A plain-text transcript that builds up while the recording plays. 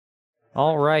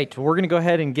All right, we're going to go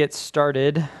ahead and get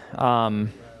started. You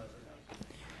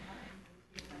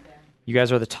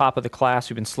guys are the top of the class.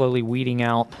 We've been slowly weeding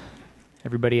out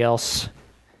everybody else.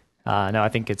 No, I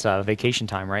think it's vacation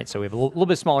time, right? So we have a little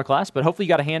bit smaller class, but hopefully you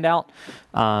got a handout.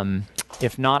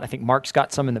 If not, I think Mark's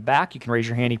got some in the back. You can raise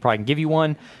your hand. He probably can give you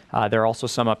one. There are also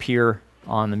some up here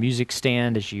on the music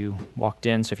stand as you walked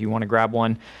in. So if you want to grab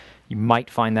one, you might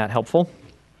find that helpful.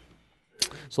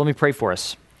 So let me pray for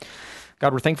us.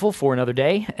 God, we're thankful for another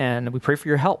day, and we pray for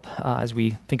your help as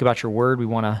we think about your word. We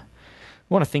want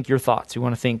to think your thoughts. We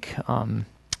want to think in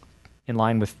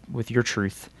line with your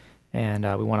truth, and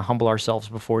we want to humble ourselves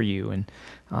before you, and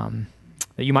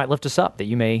that you might lift us up, that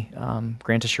you may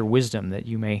grant us your wisdom, that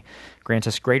you may grant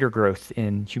us greater growth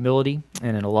in humility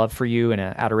and in a love for you and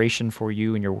an adoration for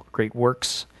you and your great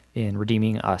works in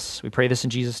redeeming us. We pray this in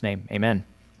Jesus' name. Amen.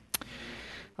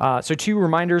 So 2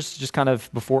 reminders, just kind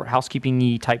of before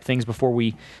housekeeping-y type things before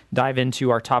we dive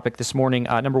into our topic this morning.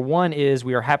 Number 1 is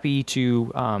we are happy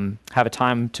to have a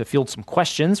time to field some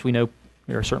questions. We know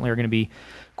there certainly are going to be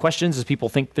questions as people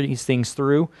think these things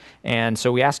through. And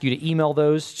so we ask you to email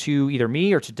those to either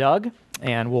me or to Doug,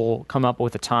 and we'll come up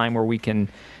with a time where we can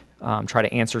try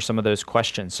to answer some of those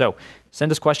questions. So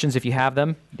send us questions if you have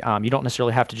them. You don't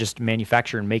necessarily have to just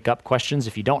manufacture and make up questions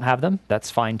if you don't have them. That's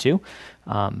fine too.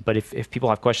 But if people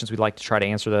have questions, we'd like to try to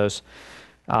answer those.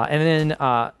 And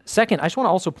then second, I just want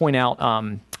to also point out,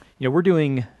 we're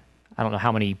doing, I don't know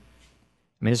how many,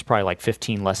 this is probably like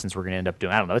 15 lessons we're going to end up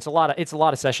doing. I don't know. It's a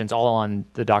lot of sessions all on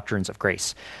the doctrines of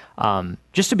grace.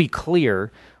 Just to be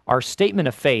clear, our statement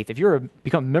of faith, if you're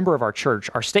become a member of our church,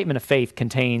 our statement of faith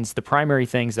contains the primary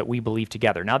things that we believe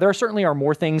together. Now, there certainly are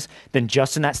more things than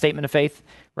just in that statement of faith,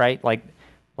 right? Like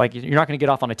you're not going to get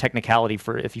off on a technicality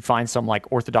for if you find some like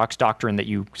orthodox doctrine that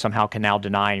you somehow can now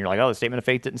deny, and you're like, oh, the statement of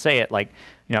faith didn't say it.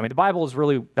 The Bible is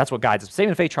really, that's what guides us. The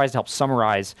statement of faith tries to help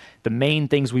summarize the main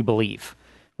things we believe,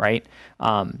 right?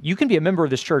 You can be a member of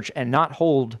this church and not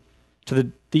hold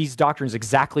to these doctrines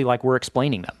exactly like we're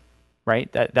explaining them.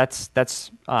 Right. That's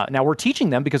now we're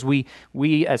teaching them because we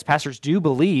as pastors do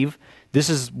believe this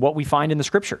is what we find in the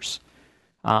scriptures,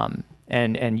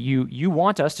 and you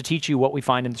want us to teach you what we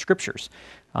find in the scriptures.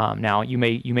 Now you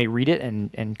may read it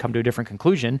and come to a different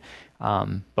conclusion,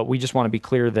 but we just want to be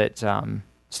clear that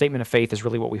statement of faith is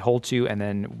really what we hold to,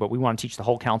 but we want to teach the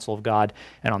whole counsel of God.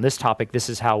 And on this topic, this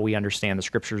is how we understand the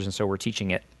scriptures, and so we're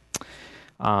teaching it.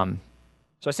 So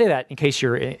I say that in case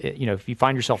you're if you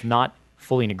find yourself not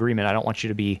fully in agreement, I don't want you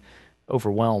to be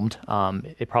overwhelmed.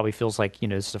 It probably feels like,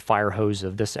 it's a fire hose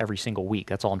of this every single week.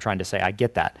 That's all I'm trying to say. I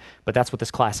get that. But that's what this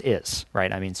class is,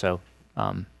 right?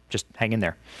 Just hang in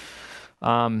there.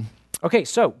 Okay,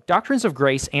 so doctrines of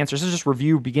grace answers. This is just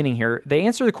review beginning here. They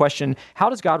answer the question,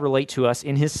 how does God relate to us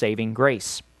in his saving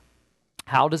grace?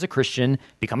 How does a Christian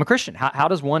become a Christian? How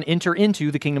does one enter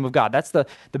into the kingdom of God? That's the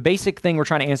basic thing we're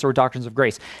trying to answer with doctrines of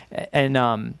grace.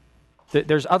 And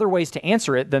there's other ways to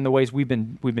answer it than the ways we've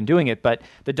been doing it, but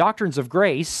the doctrines of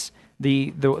grace,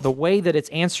 the way that it's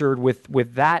answered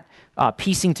with that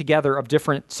piecing together of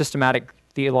different systematic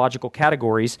theological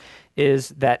categories is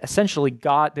that essentially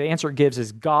God, the answer it gives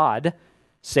is God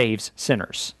saves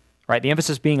sinners, right? The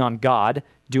emphasis being on God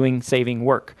doing saving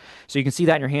work. So you can see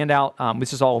that in your handout.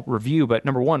 This is all review, but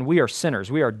number 1, we are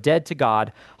sinners. We are dead to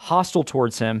God, hostile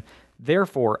towards him,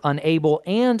 therefore unable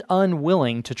and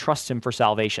unwilling to trust him for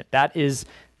salvation. That is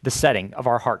the setting of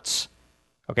our hearts.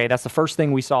 Okay, that's the first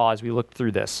thing we saw as we looked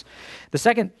through this. The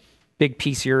second big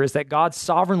piece here is that God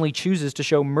sovereignly chooses to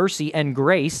show mercy and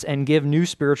grace and give new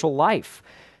spiritual life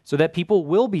so that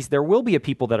there will be a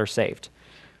people that are saved.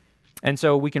 And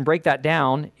so we can break that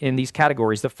down in these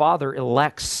categories. The Father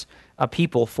elects a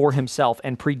people for himself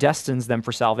and predestines them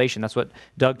for salvation. That's what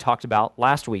Doug talked about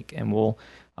last week, and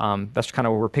that's kind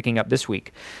of what we're picking up this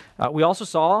week. We also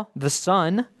saw the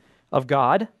Son of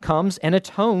God comes and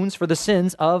atones for the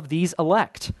sins of these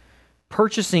elect,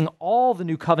 purchasing all the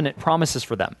new covenant promises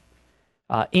for them.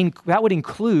 That would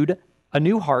include a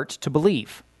new heart to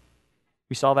believe.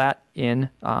 We saw that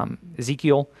in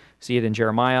Ezekiel, see it in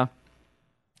Jeremiah,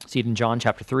 see it in John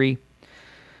chapter 3.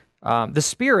 The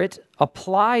Spirit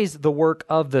applies the work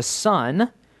of the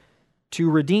Son to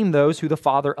redeem those who the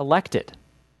Father elected.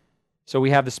 So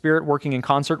we have the Spirit working in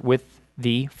concert with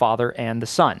the Father and the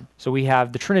Son. So we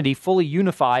have the Trinity fully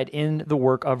unified in the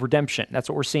work of redemption. That's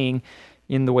what we're seeing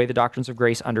in the way the doctrines of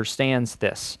grace understands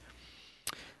this.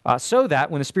 So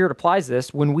that when the Spirit applies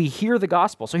this, when we hear the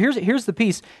gospel. So here's the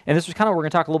piece, and this is kind of what we're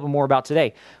going to talk a little bit more about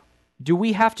today. Do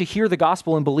we have to hear the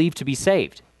gospel and believe to be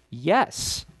saved?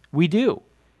 Yes, we do.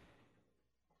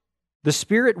 The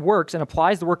Spirit works and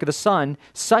applies the work of the Son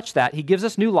such that he gives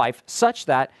us new life, such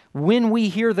that when we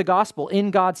hear the gospel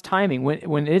in God's timing,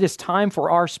 when it is time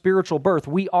for our spiritual birth,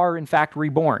 we are in fact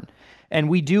reborn. And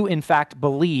we do in fact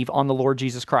believe on the Lord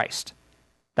Jesus Christ.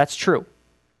 That's true.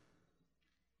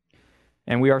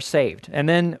 And we are saved. And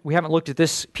then we haven't looked at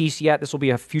this piece yet. This will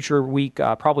be a future week,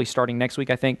 probably starting next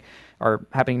week, I think, or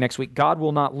happening next week. God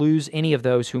will not lose any of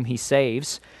those whom he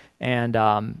saves, and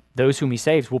those whom he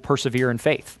saves will persevere in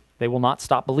faith. They will not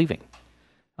stop believing,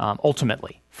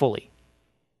 ultimately, fully.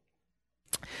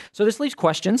 So this leaves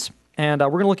questions, and we're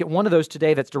going to look at one of those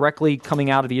today that's directly coming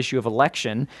out of the issue of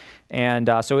election. And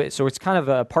so it's kind of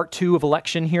a part two of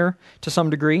election here to some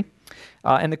degree.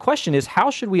 And the question is,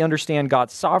 how should we understand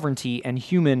God's sovereignty and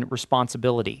human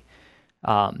responsibility?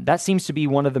 That seems to be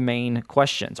one of the main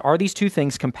questions. Are these two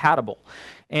things compatible?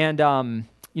 And,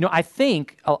 I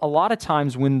think a lot of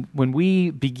times when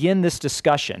we begin this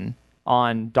discussion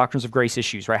on doctrines of grace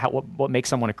issues, right? What makes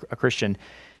someone a Christian?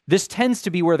 This tends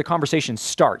to be where the conversation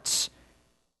starts,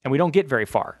 and we don't get very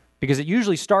far because it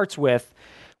usually starts with,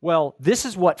 well, this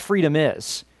is what freedom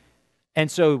is.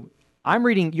 And so I'm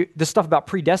reading this stuff about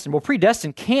predestined. Well,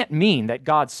 predestined can't mean that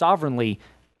God sovereignly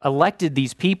elected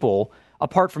these people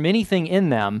apart from anything in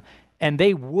them, and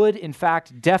they would, in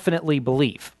fact, definitely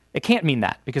believe. It can't mean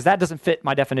that because that doesn't fit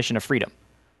my definition of freedom.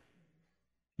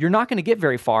 You're not going to get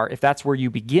very far if that's where you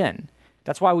begin.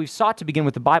 That's why we've sought to begin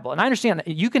with the Bible. And I understand that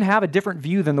you can have a different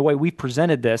view than the way we've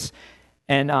presented this.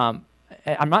 And I'm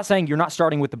not saying you're not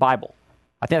starting with the Bible.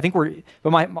 I think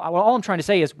all I'm trying to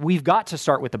say is we've got to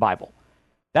start with the Bible.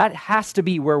 That has to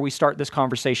be where we start this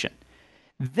conversation.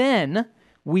 Then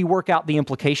we work out the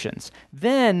implications.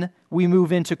 Then we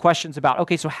move into questions about,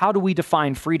 okay, so how do we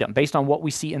define freedom based on what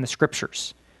we see in the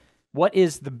scriptures? What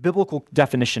is the biblical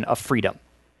definition of freedom?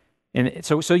 And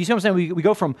so you see what I'm saying? We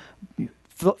go from,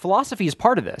 philosophy is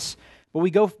part of this, but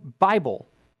we go Bible,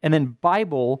 and then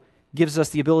Bible gives us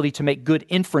the ability to make good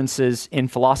inferences in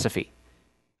philosophy.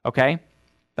 Okay?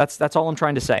 That's all I'm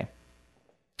trying to say.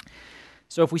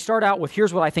 So if we start out with,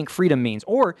 here's what I think freedom means,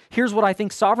 or here's what I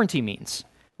think sovereignty means,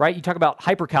 right? You talk about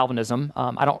hyper-Calvinism.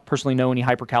 I don't personally know any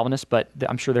hyper-Calvinists, but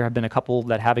I'm sure there have been a couple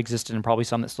that have existed and probably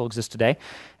some that still exist today.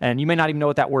 And you may not even know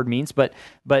what that word means, but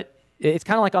it's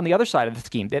kind of like on the other side of the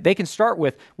scheme. They can start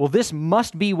with, well, this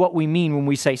must be what we mean when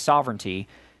we say sovereignty.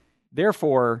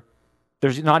 Therefore,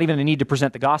 there's not even a need to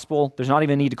present the gospel. There's not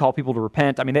even a need to call people to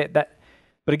repent. I mean, but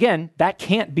again, that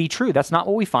can't be true. That's not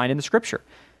what we find in the scripture.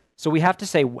 So we have to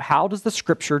say, how does the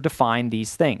scripture define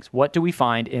these things? What do we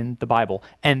find in the Bible?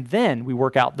 And then we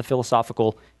work out the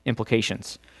philosophical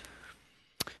implications.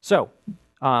 So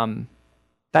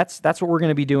that's what we're going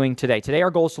to be doing today. Today our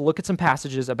goal is to look at some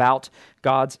passages about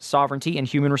God's sovereignty and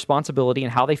human responsibility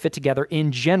and how they fit together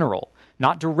in general,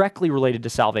 not directly related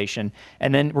to salvation.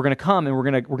 And then we're going to come and we're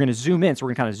going to zoom in. So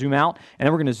we're going to kind of zoom out, and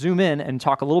then we're going to zoom in and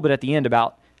talk a little bit at the end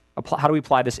about how do we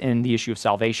apply this in the issue of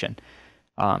salvation.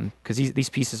 Because these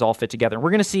pieces all fit together. And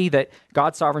we're going to see that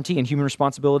God's sovereignty and human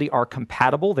responsibility are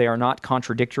compatible. They are not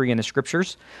contradictory in the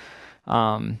scriptures.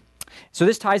 So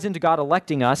this ties into God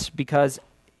electing us because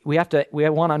we want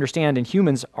to understand as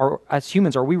humans,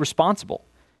 are we responsible?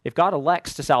 If God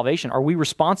elects to salvation, are we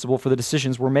responsible for the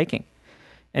decisions we're making?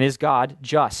 And is God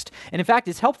just? And in fact,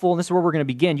 it's helpful, and this is where we're going to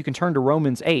begin. You can turn to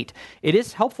Romans 8. It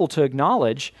is helpful to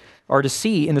acknowledge or to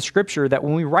see in the scripture that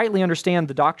when we rightly understand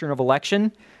the doctrine of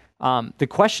election, the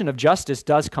question of justice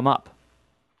does come up.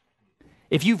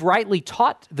 If you've rightly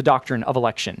taught the doctrine of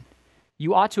election,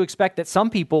 you ought to expect that some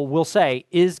people will say,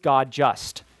 is God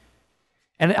just?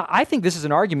 And I think this is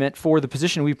an argument for the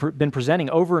position we've been presenting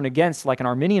over and against, like an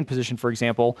Arminian position, for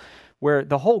example, where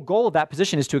the whole goal of that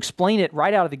position is to explain it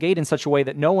right out of the gate in such a way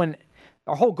that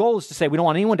our whole goal is to say we don't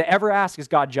want anyone to ever ask, is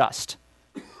God just?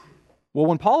 Well,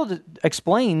 when Paul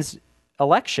explains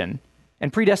election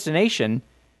and predestination,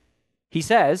 he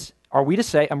says, are we to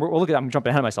say, and I'm jumping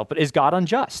ahead of myself, but is God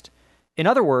unjust? In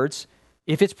other words,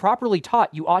 if it's properly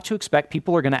taught, you ought to expect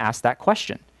people are going to ask that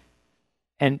question.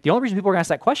 And the only reason people are going to ask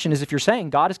that question is if you're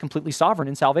saying God is completely sovereign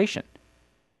in salvation,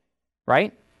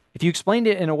 right? If you explained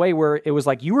it in a way where it was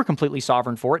like you were completely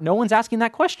sovereign for it, no one's asking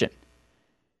that question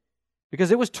because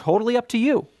it was totally up to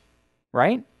you,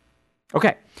 right?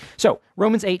 Okay, so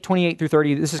Romans 8, 28 through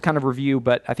 30, this is kind of review,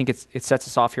 but I think it sets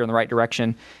us off here in the right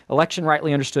direction. Election,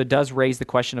 rightly understood, does raise the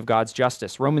question of God's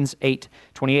justice. Romans 8,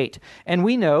 28. And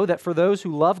we know that for those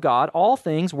who love God, all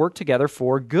things work together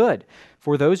for good,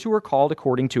 for those who are called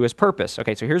according to his purpose.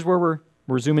 Okay, so here's where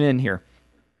we're zooming in here.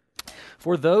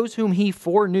 For those whom he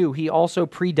foreknew, he also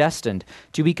predestined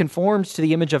to be conformed to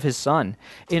the image of his Son,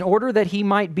 in order that he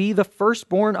might be the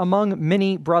firstborn among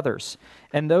many brothers.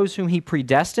 And those whom he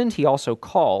predestined, he also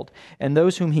called. And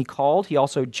those whom he called, he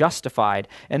also justified.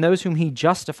 And those whom he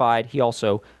justified, he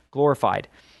also glorified.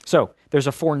 So there's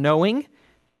a foreknowing,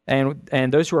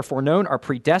 and those who are foreknown are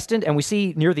predestined. And we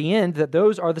see near the end that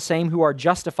those are the same who are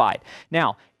justified.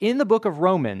 Now, in the book of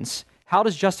Romans, how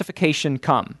does justification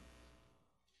come?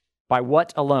 By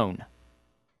what alone?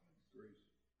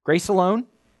 Grace alone,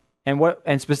 and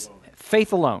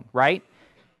faith alone, right?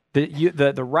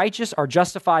 The righteous are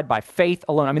justified by faith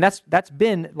alone. I mean, that's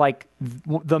been like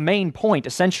the main point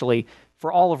essentially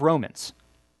for all of Romans.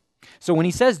 So when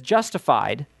he says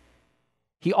justified,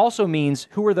 he also means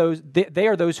who are those? They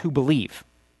are those who believe.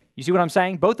 You see what I'm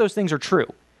saying? Both those things are true.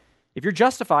 If you're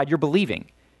justified, you're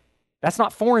believing. That's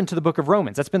not foreign to the book of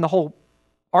Romans. That's been the whole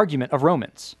argument of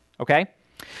Romans, okay?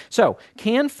 So,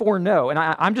 can foreknow, and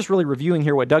I'm just really reviewing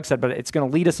here what Doug said, but it's going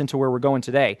to lead us into where we're going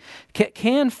today.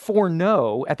 Can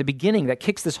foreknow at the beginning that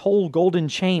kicks this whole golden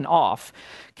chain off,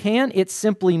 can it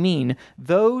simply mean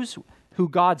those who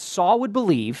God saw would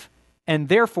believe and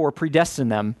therefore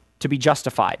predestined them to be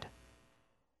justified?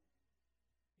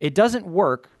 It doesn't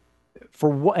work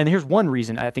and here's one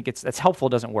reason I think it's helpful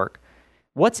it doesn't work.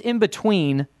 What's in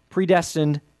between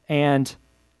predestined and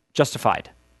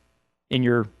justified in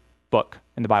your book,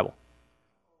 in the Bible?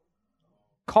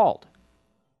 Called.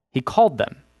 He called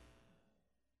them.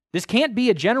 This can't be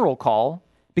a general call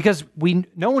because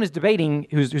no one is debating,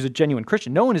 who's a genuine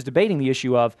Christian, no one is debating the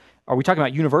issue of, are we talking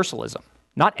about universalism?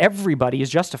 Not everybody is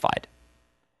justified.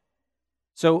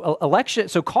 So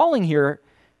calling here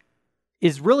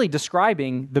is really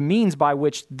describing the means by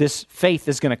which this faith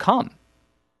is going to come,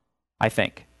 I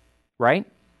think, right?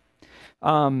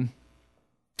 What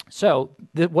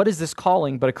is this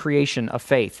calling but a creation of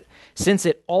faith? Since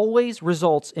it always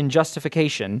results in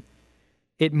justification,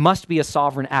 it must be a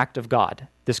sovereign act of God,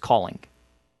 this calling,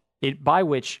 by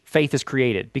which faith is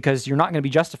created, because you're not going to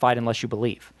be justified unless you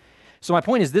believe. So my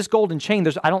point is, this golden chain,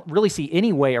 I don't really see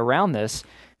any way around this,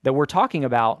 that we're talking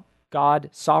about God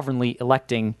sovereignly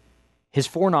electing. His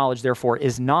foreknowledge, therefore,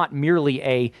 is not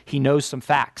merely he knows some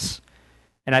facts.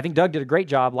 And I think Doug did a great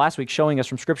job last week showing us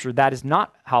from Scripture that is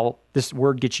not how this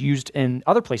word gets used in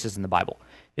other places in the Bible.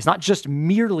 It's not just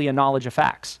merely a knowledge of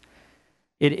facts.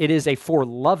 It is a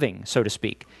foreloving, so to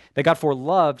speak, that God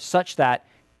foreloved such that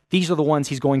these are the ones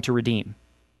he's going to redeem.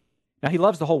 Now, he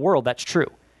loves the whole world, that's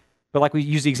true. But like we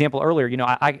used the example earlier,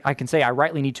 I can say I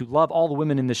rightly need to love all the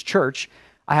women in this church.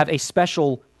 I have a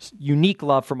special, unique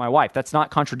love for my wife. That's not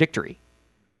contradictory,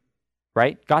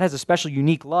 right? God has a special,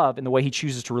 unique love in the way he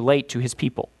chooses to relate to his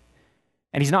people.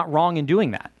 And he's not wrong in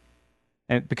doing that.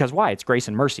 And because why? It's grace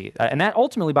and mercy. And that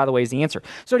ultimately, by the way, is the answer.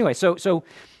 So anyway,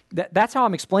 that's how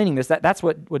I'm explaining this. That's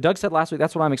what Doug said last week.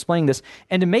 That's what I'm explaining this.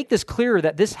 And to make this clearer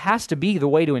that this has to be the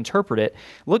way to interpret it,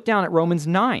 look down at Romans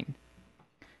 9.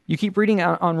 You keep reading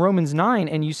on Romans 9,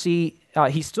 and you see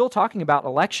he's still talking about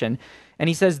election. And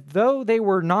he says, though they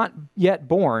were not yet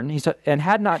born, and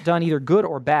had not done either good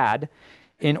or bad,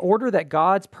 in order that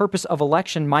God's purpose of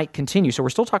election might continue. So we're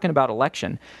still talking about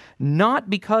election, not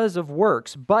because of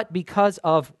works, but because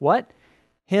of what?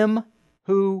 Him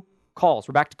who calls.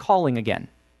 We're back to calling again,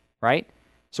 right?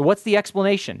 So what's the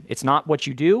explanation? It's not what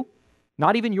you do,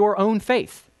 not even your own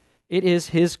faith. It is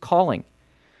his calling.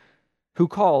 Who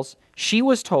calls? She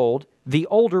was told, the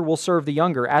older will serve the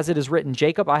younger, as it is written,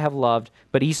 Jacob I have loved,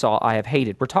 but Esau I have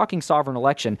hated. We're talking sovereign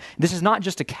election. This is not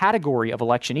just a category of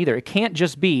election either. It can't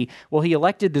just be, well, he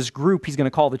elected this group he's going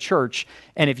to call the church,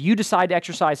 and if you decide to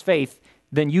exercise faith,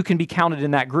 then you can be counted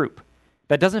in that group.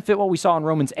 That doesn't fit what we saw in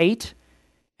Romans 8,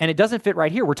 and it doesn't fit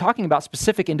right here. We're talking about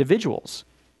specific individuals.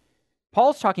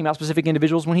 Paul's talking about specific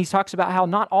individuals when he talks about how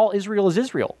not all Israel is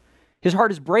Israel. His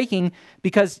heart is breaking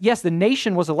because, yes, the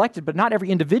nation was elected, but not every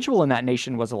individual in that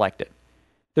nation was elected.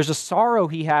 There's a sorrow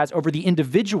he has over the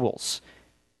individuals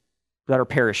that are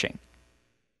perishing.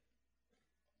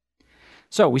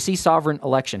 So we see sovereign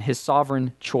election, his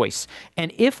sovereign choice.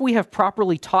 And if we have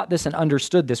properly taught this and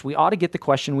understood this, we ought to get the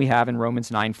question we have in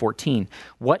Romans 9:14.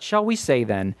 What shall we say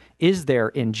then? Is there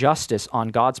injustice on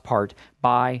God's part?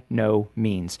 By no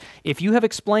means. If you have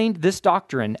explained this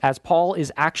doctrine as Paul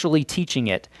is actually teaching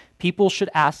it, people should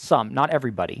ask some, not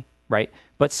everybody, right?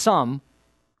 But some,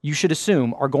 you should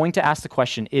assume, are going to ask the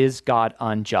question, is God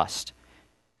unjust?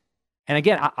 And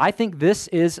again, I think this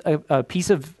is a piece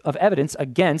of evidence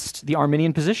against the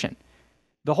Arminian position.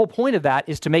 The whole point of that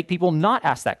is to make people not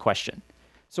ask that question.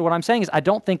 So what I'm saying is I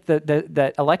don't think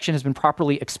that election has been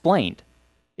properly explained,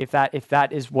 if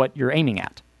that is what you're aiming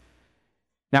at.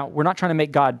 Now, we're not trying to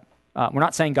make God We're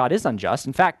not saying God is unjust.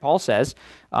 In fact, Paul says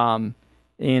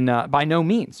by no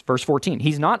means, verse 14,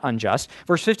 he's not unjust.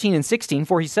 Verse 15 and 16,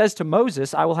 for he says to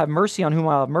Moses, I will have mercy on whom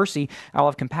I will have mercy. I will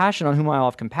have compassion on whom I will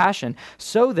have compassion.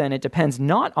 So then it depends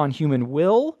not on human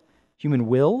will,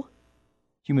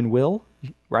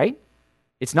 right?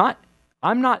 It's not,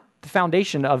 I'm not the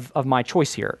foundation of my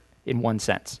choice here in one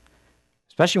sense,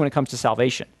 especially when it comes to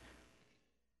salvation.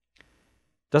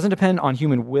 Doesn't depend on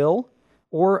human will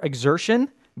or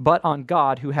exertion, but on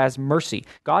God who has mercy.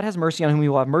 God has mercy on whom he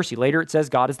will have mercy. Later it says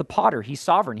God is the potter. He's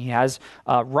sovereign. He has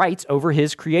rights over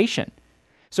his creation.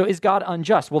 So is God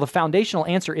unjust? Well, the foundational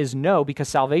answer is no, because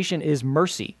salvation is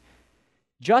mercy.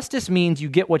 Justice means you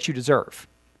get what you deserve,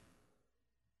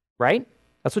 right?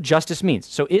 That's what justice means.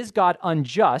 So is God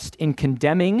unjust in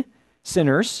condemning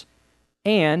sinners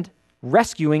and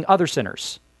rescuing other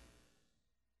sinners?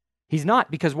 He's not,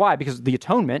 because why? Because the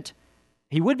atonement,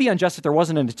 he would be unjust if there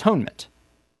wasn't an atonement,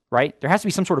 right? There has to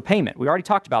be some sort of payment. We already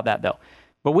talked about that, though.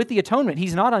 But with the atonement,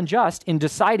 he's not unjust in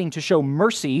deciding to show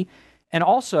mercy and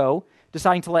also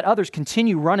deciding to let others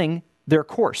continue running their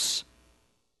course,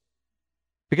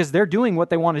 because they're doing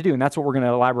what they want to do, and that's what we're going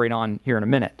to elaborate on here in a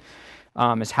minute,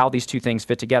 is how these two things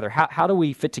fit together. How do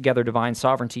we fit together divine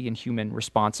sovereignty and human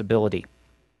responsibility?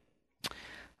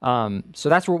 So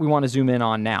that's what we want to zoom in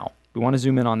on now. We want to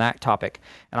zoom in on that topic.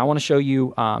 And I want to show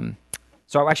you,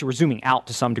 so actually we're zooming out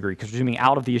to some degree, because we're zooming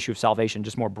out of the issue of salvation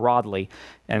just more broadly,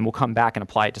 and we'll come back and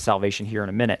apply it to salvation here in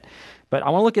a minute. But I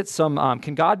want to look at some,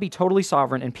 can God be totally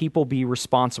sovereign and people be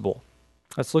responsible?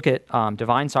 Let's look at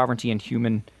divine sovereignty and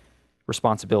human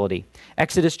responsibility.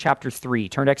 Exodus chapter 3.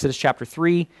 Turn to Exodus chapter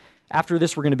 3. After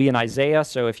this, we're going to be in Isaiah,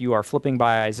 so if you are flipping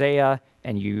by Isaiah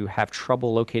and you have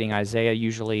trouble locating Isaiah,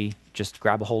 usually just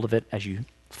grab a hold of it as you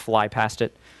fly past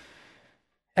it.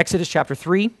 Exodus chapter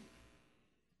 3,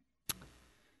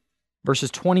 verses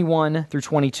 21 through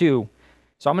 22.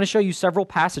 So I'm going to show you several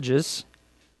passages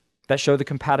that show the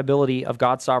compatibility of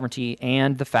God's sovereignty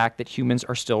and the fact that humans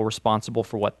are still responsible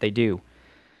for what they do.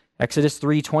 Exodus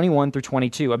 3, 21 through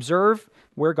 22. Observe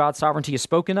where God's sovereignty is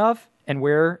spoken of and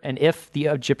where and if the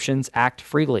Egyptians act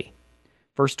freely.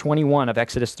 Verse 21 of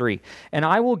Exodus 3. And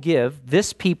I will give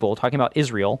this people, talking about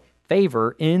Israel,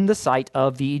 favor in the sight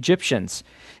of the Egyptians.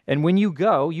 And when you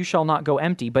go, you shall not go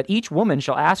empty, but each woman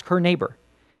shall ask her neighbor,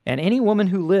 and any woman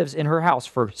who lives in her house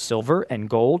for silver and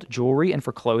gold, jewelry, and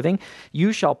for clothing,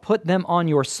 you shall put them on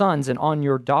your sons and on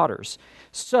your daughters.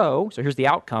 So here's the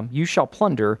outcome, you shall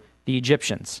plunder the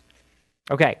Egyptians.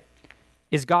 Okay,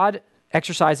 is God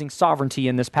exercising sovereignty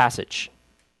in this passage?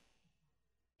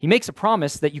 He makes a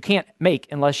promise that you can't make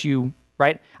unless you,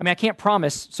 right? I mean, I can't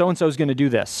promise so-and-so is going to do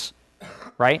this,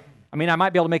 right? I mean, I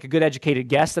might be able to make a good educated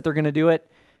guess that they're going to do it,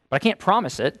 but I can't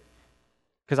promise it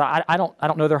because I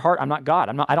don't know their heart. I'm not God.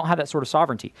 I don't have that sort of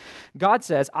sovereignty. God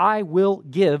says, I will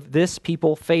give this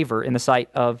people favor in the sight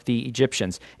of the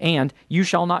Egyptians, and you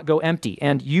shall not go empty,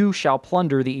 and you shall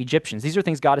plunder the Egyptians. These are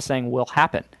things God is saying will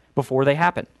happen before they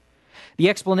happen. The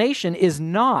explanation is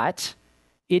not,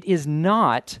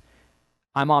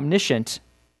 I'm omniscient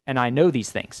and I know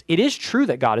these things. It is true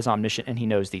that God is omniscient and he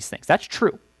knows these things. That's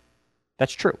true.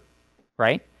 That's true,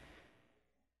 right?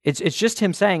 It's just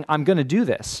him saying, I'm going to do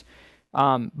this.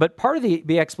 But part of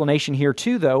the explanation here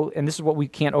too, though, and this is what we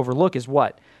can't overlook, is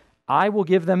what? I will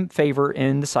give them favor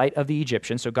in the sight of the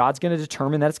Egyptians. So God's going to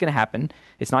determine that it's going to happen.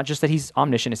 It's not just that he's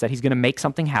omniscient, it's that he's going to make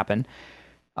something happen.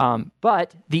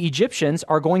 But the Egyptians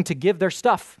are going to give their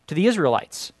stuff to the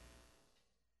Israelites,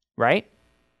 right?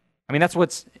 I mean, that's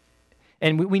what's,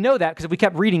 and we know that because if we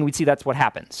kept reading, we'd see that's what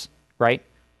happens, right?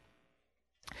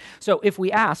 So if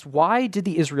we asked, why did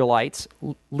the Israelites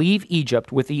leave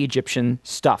Egypt with the Egyptian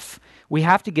stuff? We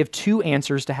have to give two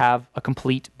answers to have a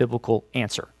complete biblical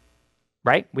answer,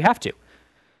 right? We have to.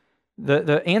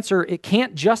 The answer, it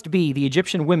can't just be the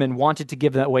Egyptian women wanted to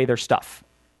give away their stuff.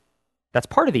 That's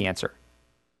part of the answer.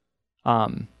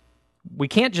 We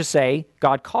can't just say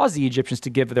God caused the Egyptians to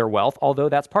give their wealth, although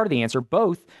that's part of the answer.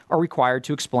 Both are required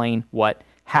to explain what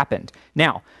happened.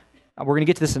 Now, we're going to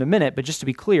get to this in a minute, but just to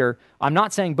be clear, I'm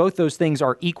not saying both those things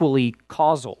are equally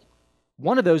causal.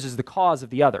 One of those is the cause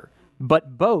of the other,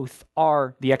 but both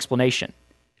are the explanation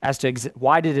as to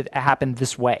why did it happen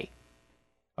this way,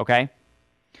 okay?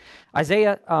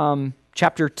 Isaiah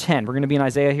chapter 10. We're going to be in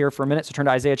Isaiah here for a minute, so turn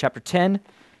to Isaiah chapter 10.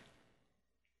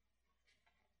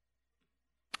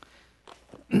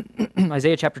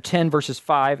 Isaiah chapter 10, verses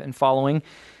 5 and following.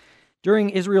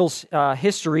 During Israel's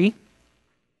history,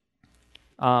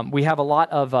 we have a lot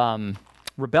of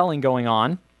rebelling going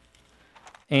on,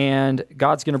 and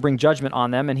God's going to bring judgment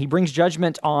on them, and he brings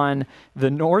judgment on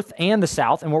the north and the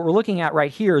south, and what we're looking at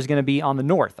right here is going to be on the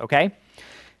north, okay?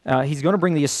 he's going to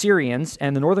bring the Assyrians,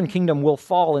 and the northern kingdom will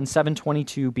fall in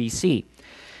 722 BC.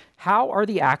 How are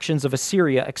the actions of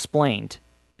Assyria explained?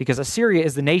 Because Assyria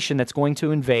is the nation that's going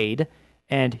to invade,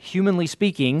 and humanly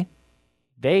speaking,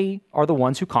 they are the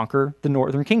ones who conquer the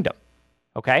northern kingdom.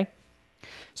 Okay?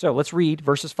 So let's read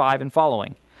verses 5 and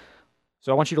following.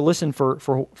 So I want you to listen for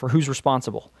who's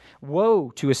responsible.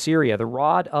 Woe to Assyria, the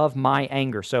rod of my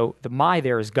anger. So the my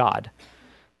there is God.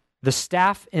 The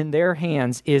staff in their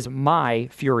hands is my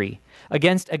fury.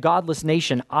 Against a godless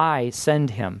nation I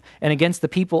send him, and against the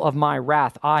people of my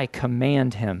wrath I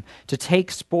command him, to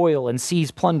take spoil and seize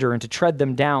plunder and to tread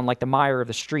them down like the mire of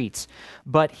the streets.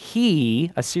 But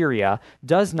he, Assyria,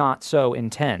 does not so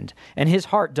intend, and his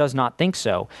heart does not think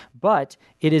so, but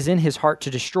it is in his heart to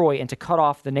destroy and to cut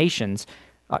off nations,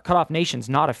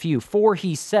 not a few. For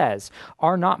he says,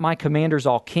 are not my commanders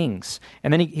all kings?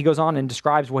 And then he goes on and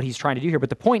describes what he's trying to do here. But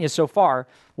the point is, so far,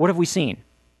 what have we seen?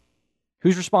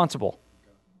 Who's responsible?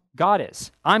 God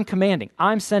is. I'm commanding.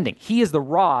 I'm sending. He is the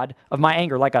rod of my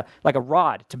anger, like a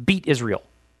rod to beat Israel,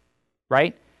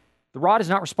 right? The rod is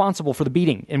not responsible for the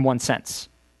beating in one sense.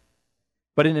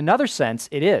 But in another sense,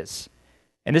 it is.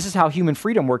 And this is how human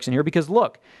freedom works in here, because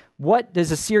look, what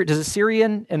does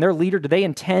Assyrian and their leader, do they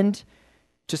intend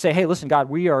to say, hey, listen, God,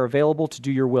 we are available to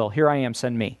do your will. Here I am,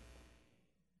 send me.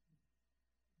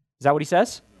 Is that what he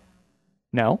says?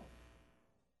 No.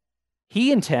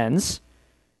 He intends,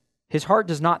 his heart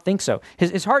does not think so.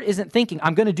 His heart isn't thinking,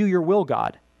 I'm going to do your will,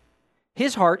 God.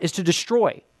 His heart is to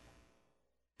destroy.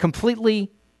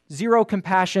 Completely, zero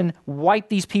compassion, wipe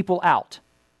these people out.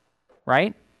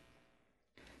 Right?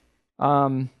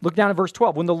 Look down at verse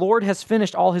 12. When the Lord has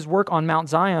finished all his work on Mount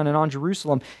Zion and on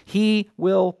Jerusalem, he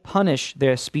will punish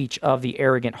the speech of the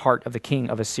arrogant heart of the king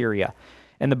of Assyria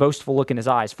and the boastful look in his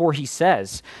eyes. For he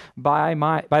says, by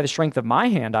the strength of my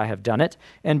hand I have done it,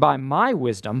 and by my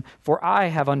wisdom, for I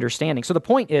have understanding. So the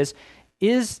point is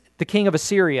the king of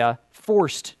Assyria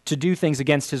forced to do things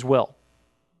against his will?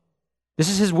 This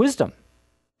is his wisdom.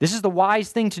 This is the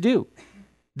wise thing to do.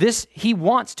 He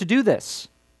wants to do this.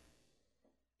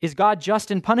 Is God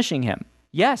just in punishing him?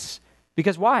 Yes.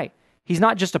 Because why? He's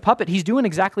not just a puppet. He's doing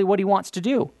exactly what he wants to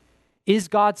do. Is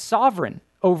God sovereign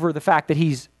over the fact that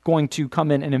he's going to come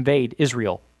in and invade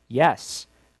Israel? Yes.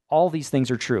 All these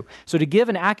things are true. So to give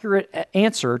an accurate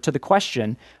answer to the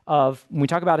question of, when we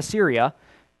talk about Assyria,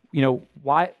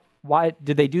 why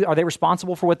did they do, are they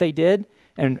responsible for what they did?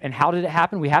 And how did it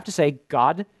happen? We have to say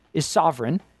God is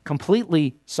sovereign,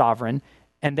 completely sovereign,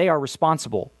 and they are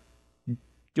responsible,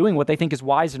 doing what they think is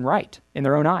wise and right in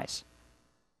their own eyes.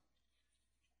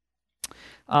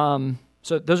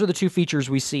 So those are the two features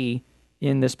we see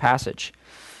in this passage.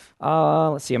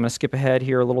 Let's see, I'm going to skip ahead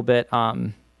here a little bit.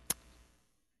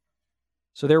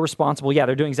 So they're responsible. Yeah,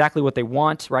 they're doing exactly what they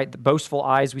want, right? The boastful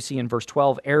eyes we see in verse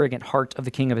 12, arrogant heart of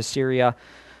the king of Assyria,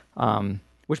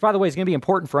 which, by the way, is going to be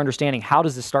important for understanding how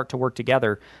does this start to work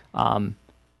together. I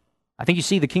think you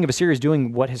see the king of Assyria is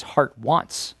doing what his heart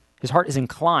wants. His heart is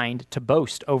inclined to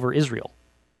boast over Israel,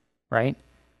 right?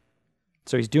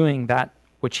 So he's doing that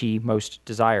which he most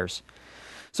desires.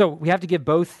 So we have to give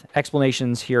both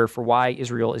explanations here for why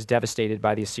Israel is devastated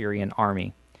by the Assyrian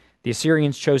army. The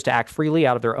Assyrians chose to act freely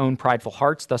out of their own prideful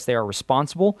hearts, thus they are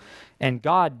responsible, and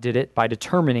God did it by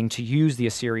determining to use the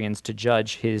Assyrians to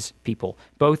judge his people.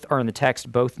 Both are in the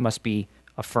text, both must be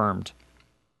affirmed.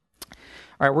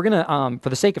 All right, we're going to, for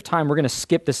the sake of time, we're going to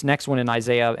skip this next one in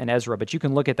Isaiah and Ezra, but you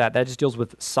can look at that. That just deals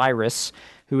with Cyrus,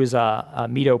 who is a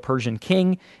Medo-Persian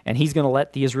king, and he's going to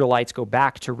let the Israelites go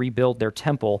back to rebuild their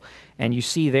temple. And you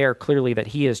see there clearly that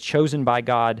he is chosen by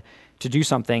God to do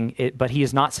something, but he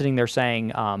is not sitting there saying,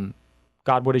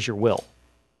 God, what is your will?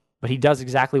 But he does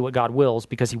exactly what God wills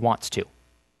because he wants to.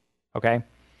 Okay?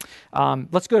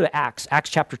 Let's go to Acts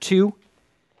chapter 2.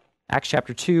 Acts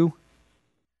chapter 2.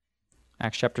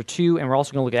 Acts chapter 2, and we're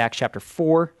also going to look at Acts chapter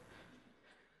 4.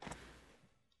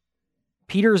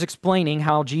 Peter is explaining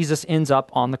how Jesus ends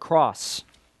up on the cross.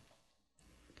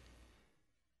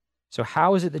 So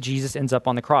how is it that Jesus ends up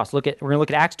on the cross? We're going to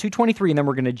look at Acts 2:23, and then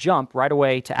we're going to jump right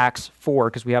away to Acts 4,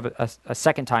 because we have a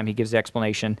second time he gives the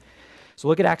explanation. So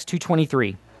look at Acts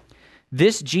 2:23.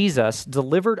 This Jesus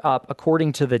delivered up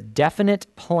according to the definite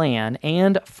plan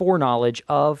and foreknowledge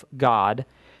of God,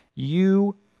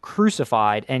 you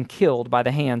crucified and killed by the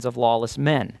hands of lawless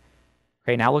men.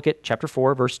 Okay, now look at chapter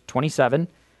 4, verse 27.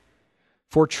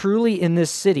 For truly in this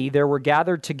city there were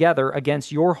gathered together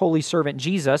against your holy servant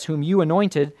Jesus, whom you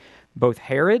anointed, both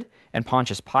Herod and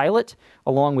Pontius Pilate,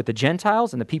 along with the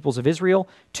Gentiles and the peoples of Israel,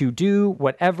 to do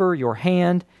whatever your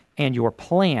hand and your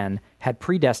plan had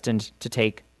predestined to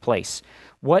take place.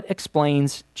 What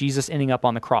explains Jesus ending up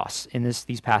on the cross in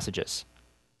these passages?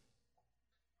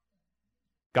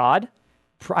 God,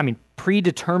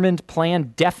 predetermined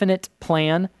plan, definite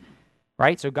plan,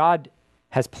 right? So God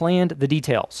has planned the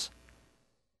details.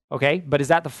 Okay, but is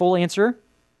that the full answer?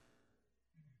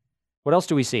 What else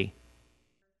do we see?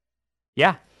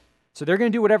 Yeah. So they're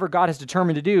going to do whatever God has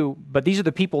determined to do, but these are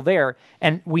the people there.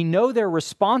 And we know they're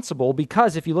responsible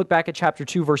because if you look back at chapter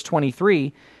 2, verse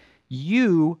 23,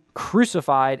 you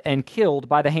crucified and killed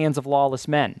by the hands of lawless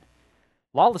men.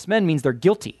 Lawless men means they're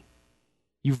guilty.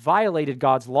 You violated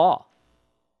God's law.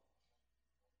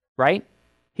 Right?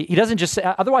 He doesn't just say,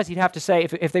 otherwise he'd have to say,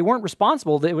 if they weren't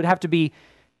responsible, it would have to be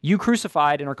you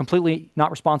crucified and are completely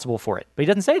not responsible for it. But he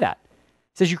doesn't say that.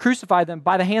 He says you crucified them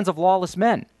by the hands of lawless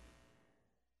men.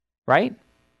 Right?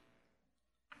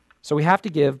 So we have to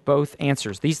give both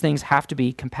answers. These things have to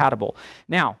be compatible.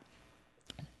 Now,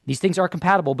 these things are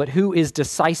compatible, but who is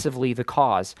decisively the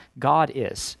cause? God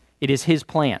is. It is his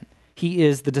plan. He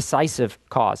is the decisive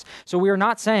cause. So we are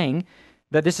not saying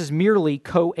that this is merely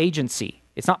co-agency.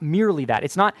 It's not merely that.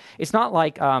 It's not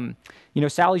like,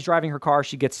 Sally's driving her car,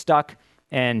 she gets stuck,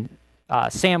 and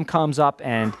Sam comes up,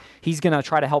 and he's going to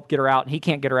try to help get her out, and he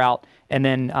can't get her out, and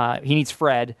then he needs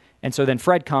Fred, and so then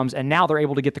Fred comes, and now they're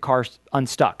able to get the car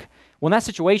unstuck. Well, in that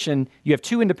situation, you have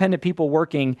two independent people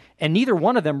working, and neither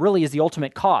one of them really is the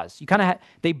ultimate cause.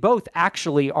 They both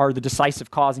actually are the decisive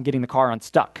cause in getting the car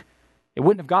unstuck. It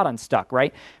wouldn't have got unstuck,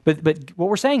 right? But what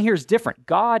we're saying here is different.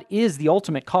 God is the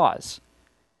ultimate cause,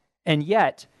 and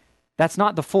yet that's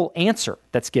not the full answer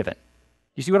that's given.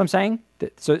 You see what I'm saying?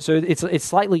 So it's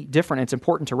slightly different. It's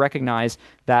important to recognize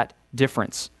that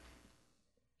difference.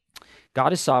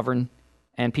 God is sovereign,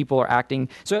 and people are acting.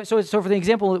 So for the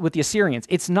example with the Assyrians,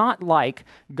 it's not like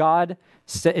God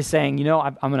is saying,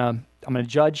 I'm gonna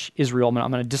judge Israel. I'm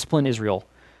gonna discipline Israel,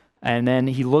 and then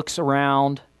he looks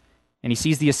around and he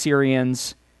sees the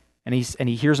Assyrians, and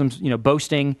he hears them,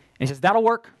 boasting, and he says, "That'll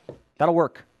work.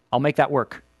 I'll make that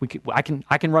work. I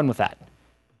can run with that."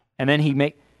 And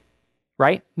then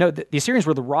right? No, the Assyrians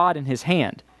were the rod in his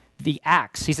hand, the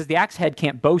axe. He says the axe head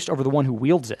can't boast over the one who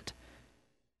wields it.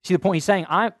 See the point? He's saying,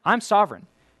 I'm sovereign,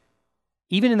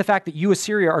 even in the fact that you,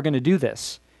 Assyria, are going to do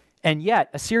this. And yet,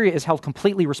 Assyria is held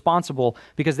completely responsible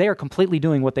because they are completely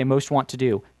doing what they most want to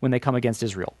do when they come against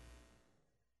Israel.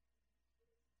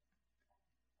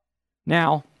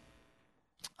 Now,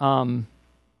 so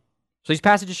these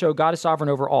passages show God is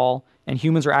sovereign over all, and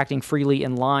humans are acting freely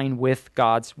in line with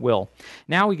God's will.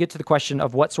 Now we get to the question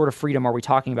of what sort of freedom are we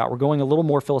talking about? We're going a little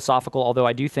more philosophical, although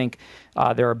I do think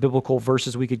there are biblical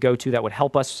verses we could go to that would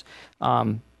help us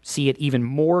see it even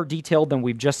more detailed than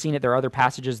we've just seen it. There are other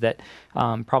passages that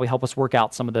probably help us work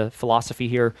out some of the philosophy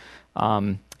here.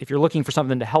 If you're looking for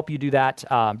something to help you do that,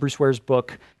 Bruce Ware's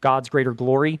book, God's Greater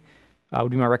Glory, would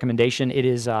be my recommendation.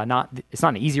 It's not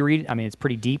an easy read. I mean, it's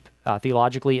pretty deep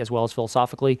theologically as well as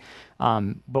philosophically.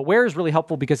 But Ware is really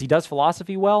helpful because he does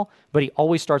philosophy well, but he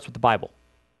always starts with the Bible.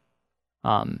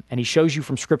 And he shows you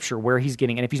from Scripture where he's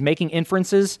getting. And if he's making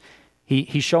inferences,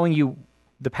 he's showing you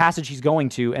the passage he's going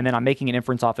to, and then I'm making an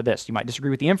inference off of this. You might disagree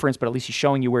with the inference, but at least he's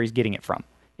showing you where he's getting it from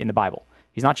in the Bible.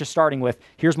 He's not just starting with,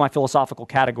 here's my philosophical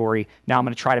category, now I'm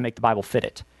going to try to make the Bible fit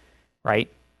it,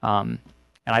 right? And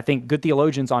I think good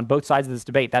theologians on both sides of this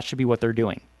debate, that should be what they're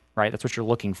doing, right? That's what you're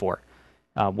looking for.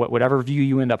 Whatever view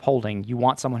you end up holding, you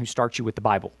want someone who starts you with the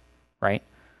Bible, right?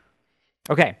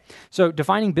 Okay, so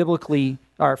defining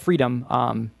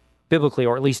freedom biblically,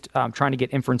 or at least trying to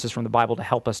get inferences from the Bible to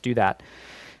help us do that.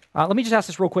 Let me just ask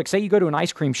this real quick. Say you go to an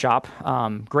ice cream shop.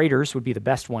 Grater's would be the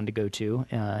best one to go to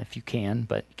if you can,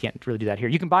 but you can't really do that here.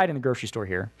 You can buy it in the grocery store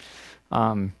here.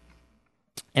 And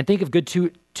think of good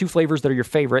two flavors that are your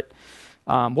favorite.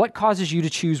 What causes you to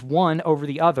choose one over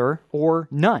the other or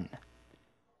none?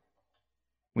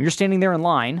 When you're standing there in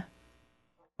line,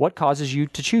 what causes you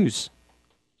to choose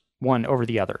one over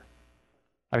the other?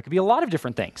 It could be a lot of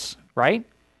different things, right?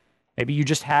 Maybe you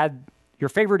just had, your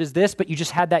favorite is this, but you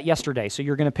just had that yesterday, so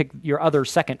you're going to pick your other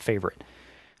second favorite.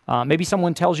 Maybe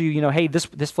someone tells you, hey,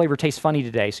 this flavor tastes funny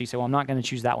today, so you say, well, I'm not going to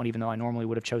choose that one, even though I normally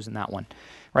would have chosen that one.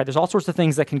 Right? There's all sorts of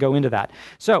things that can go into that.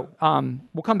 So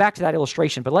we'll come back to that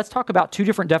illustration, but let's talk about two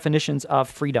different definitions of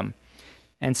freedom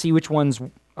and see which ones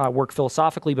work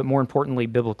philosophically, but more importantly,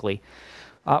 biblically.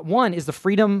 One is the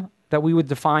freedom that we would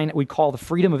define, we call the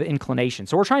freedom of inclination.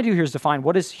 So what we're trying to do here is define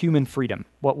what is human freedom.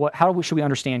 Should we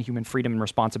understand human freedom and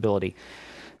responsibility?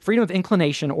 Freedom of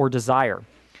inclination or desire.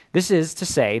 This is to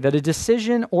say that a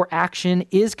decision or action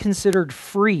is considered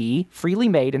freely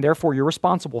made, and therefore you're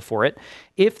responsible for it,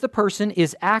 if the person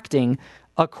is acting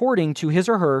according to his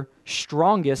or her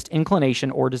strongest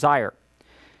inclination or desire.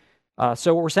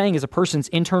 So what we're saying is a person's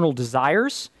internal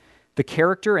desires, the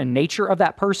character and nature of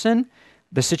that person,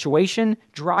 The situation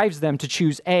drives them to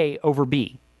choose A over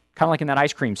B, kind of like in that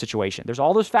ice cream situation. There's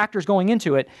all those factors going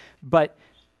into it, but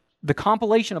the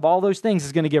compilation of all those things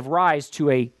is going to give rise to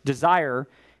a desire,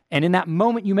 and in that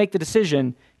moment you make the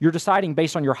decision, you're deciding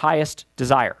based on your highest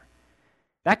desire.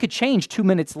 That could change 2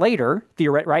 minutes later,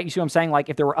 right? You see what I'm saying? Like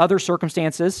if there were other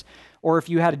circumstances, or if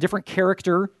you had a different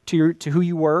character to who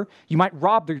you were, you might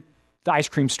rob the ice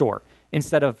cream store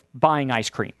instead of buying ice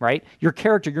cream, right? Your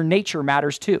character, your nature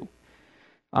matters too.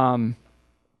 When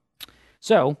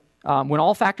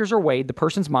all factors are weighed, the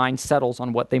person's mind settles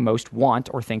on what they most want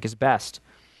or think is best.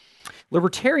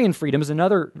 Libertarian freedom is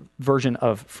another version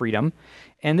of freedom,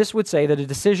 and this would say that a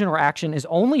decision or action is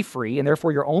only free, and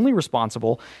therefore you're only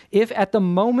responsible, if at the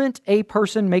moment a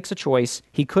person makes a choice,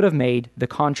 he could have made the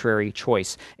contrary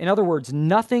choice. In other words,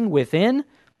 nothing within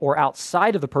or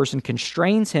outside of the person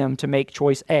constrains him to make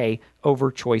choice A over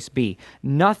choice B.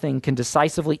 Nothing can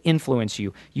decisively influence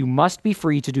you. You must be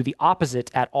free to do the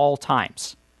opposite at all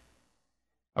times.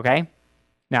 Okay?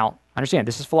 Now, understand,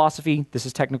 this is philosophy, this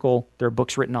is technical, there are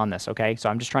books written on this, okay? So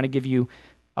I'm just trying to give you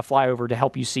a flyover to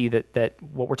help you see that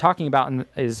what we're talking about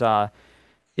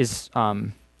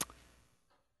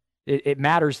it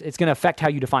matters, it's going to affect how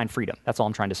you define freedom. That's all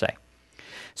I'm trying to say.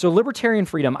 So libertarian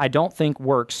freedom, I don't think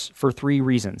works for 3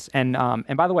 reasons. And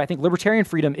by the way, I think libertarian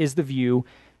freedom is the view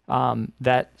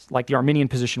that like the Arminian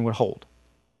position would hold.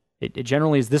 It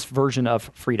generally is this version of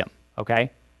freedom,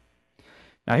 okay?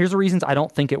 Now here's the reasons I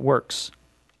don't think it works.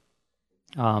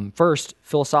 First,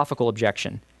 philosophical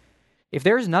objection. If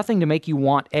there's nothing to make you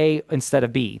want A instead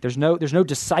of B, there's no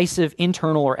decisive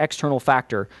internal or external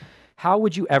factor, how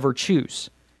would you ever choose?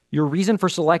 Your reason for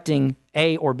selecting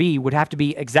A or B would have to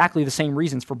be exactly the same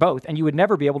reasons for both, and you would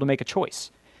never be able to make a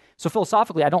choice. So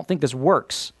philosophically, I don't think this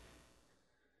works.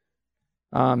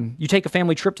 You take a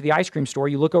family trip to the ice cream store,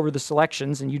 you look over the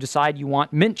selections, and you decide you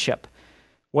want mint chip.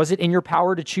 Was it in your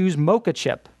power to choose mocha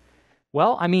chip?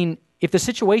 Well, I mean, if the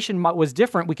situation was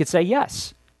different, we could say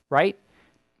yes, right?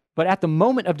 But at the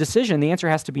moment of decision, the answer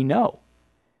has to be no.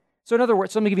 So in other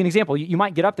words, let me give you an example. You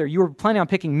might get up there, you were planning on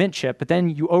picking mint chip, but then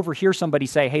you overhear somebody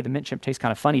say, hey, the mint chip tastes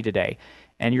kind of funny today.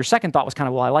 And your second thought was kind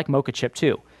of, well, I like mocha chip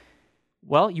too.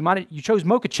 Well, you chose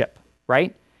mocha chip,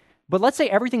 right? But let's say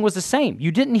everything was the same.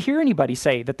 You didn't hear anybody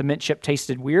say that the mint chip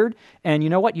tasted weird, and you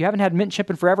know what? You haven't had mint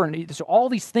chip in forever, and so all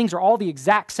these things are all the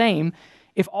exact same.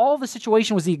 If all the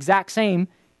situation was the exact same,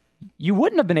 you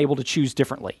wouldn't have been able to choose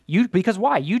differently. Because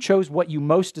why? You chose what you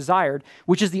most desired,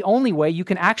 which is the only way you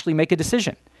can actually make a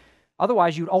decision.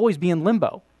 Otherwise, you'd always be in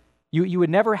limbo. You would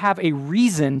never have a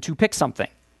reason to pick something.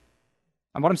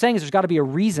 And what I'm saying is there's got to be a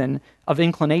reason of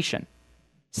inclination,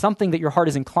 something that your heart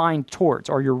is inclined towards,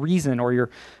 or your reason, or your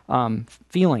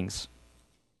feelings.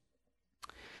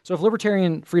 So if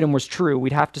libertarian freedom was true,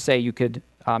 we'd have to say you could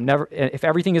never, if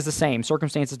everything is the same,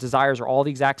 circumstances, desires are all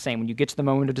the exact same, when you get to the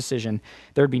moment of decision,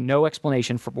 there'd be no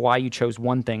explanation for why you chose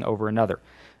one thing over another.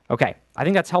 Okay, I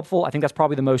think that's helpful. I think that's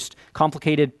probably the most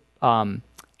complicated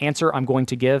answer I'm going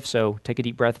to give, so take a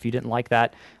deep breath if you didn't like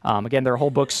that. Again, there are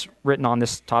whole books written on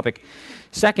this topic.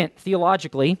 Second,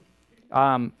 theologically,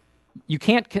 I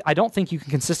don't think you can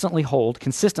consistently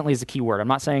consistently is the key word. I'm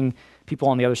not saying people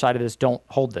on the other side of this don't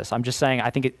hold this. I'm just saying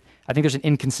I think there's an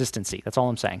inconsistency. That's all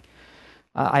I'm saying.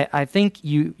 I think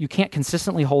you can't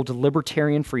consistently hold to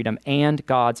libertarian freedom and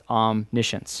God's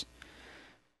omniscience.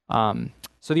 So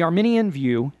the Arminian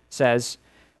view says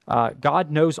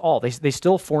God knows all. They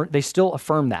still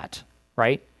affirm that,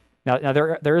 right? Now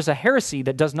there is a heresy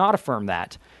that does not affirm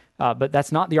that, but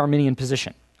that's not the Arminian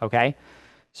position. Okay,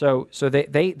 so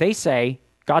they say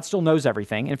God still knows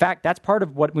everything. In fact, that's part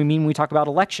of what we mean when we talk about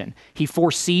election. He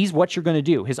foresees what you're going to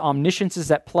do. His omniscience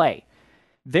is at play.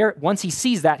 Once he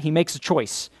sees that, he makes a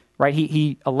choice, right?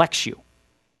 He elects you.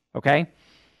 Okay.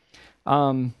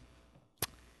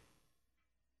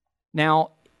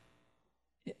 Now,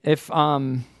 if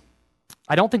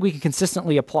I don't think we can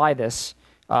consistently apply this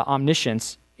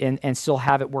omniscience and still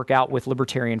have it work out with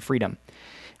libertarian freedom,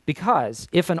 because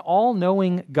if an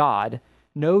all-knowing God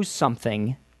knows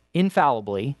something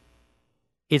infallibly,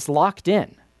 it's locked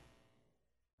in,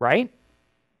 right?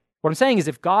 What I'm saying is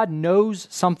if God knows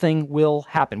something will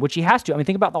happen, which he has to. I mean,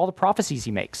 think about all the prophecies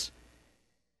he makes.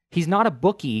 He's not a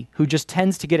bookie who just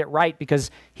tends to get it right because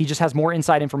he just has more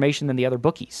inside information than the other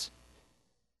bookies.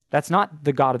 That's not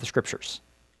the God of the Scriptures,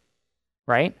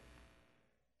 right?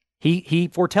 He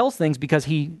foretells things because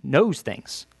he knows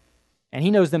things, and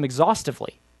he knows them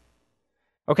exhaustively.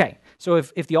 Okay, so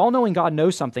if the all-knowing God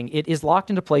knows something, it is locked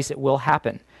into place, it will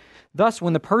happen. Thus,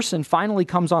 when the person finally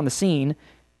comes on the scene,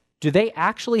 do they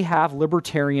actually have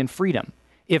libertarian freedom?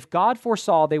 If God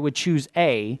foresaw they would choose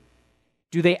A,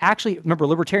 Do they actually, remember,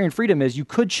 libertarian freedom is you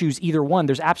could choose either one.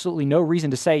 There's absolutely no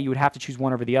reason to say you would have to choose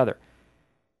one over the other.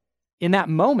 In that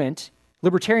moment,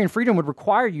 libertarian freedom would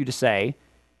require you to say,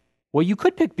 well, you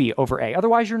could pick B over A.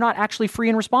 Otherwise, you're not actually free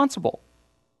and responsible.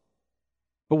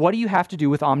 But what do you have to do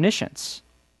with omniscience?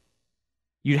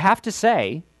 You'd have to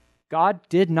say, God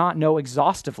did not know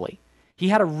exhaustively. He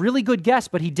had a really good guess,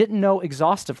 but he didn't know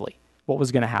exhaustively what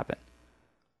was going to happen.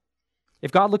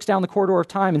 If God looks down the corridor of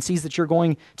time and sees that you're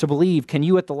going to believe, can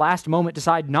you at the last moment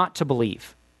decide not to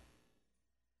believe?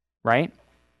 Right?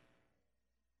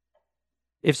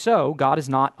 If so, God is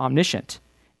not omniscient.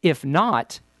 If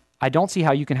not, I don't see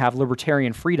how you can have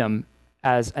libertarian freedom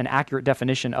as an accurate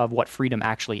definition of what freedom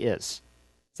actually is.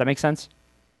 Does that make sense?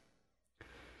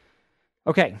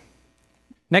 Okay,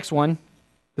 next one.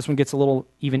 This one gets a little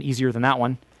even easier than that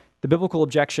one. The biblical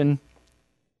objection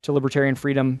to libertarian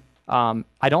freedom.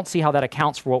 I don't see how that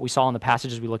accounts for what we saw in the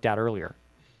passages we looked at earlier.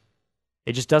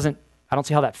 It just doesn't, I don't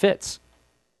see how that fits.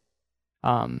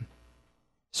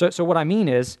 So what I mean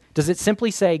is, does it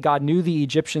simply say God knew the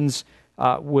Egyptians,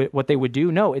 what they would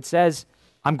do? No, it says,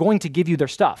 I'm going to give you their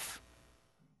stuff.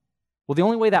 Well, the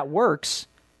only way that works,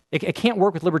 it can't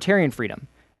work with libertarian freedom.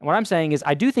 And what I'm saying is,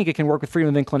 I do think it can work with freedom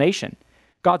of inclination.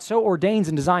 God so ordains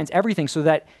and designs everything so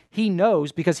that he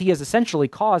knows, because he has essentially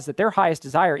caused that their highest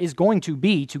desire is going to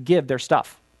be to give their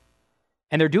stuff.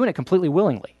 And they're doing it completely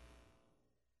willingly.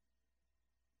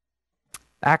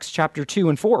 Acts chapter 2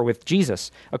 and 4 with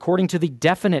Jesus, according to the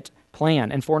definite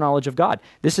plan and foreknowledge of God.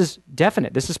 This is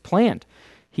definite. This is planned.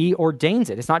 He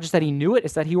ordains it. It's not just that he knew it,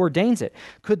 it's that he ordains it.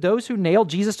 Could those who nailed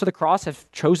Jesus to the cross have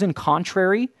chosen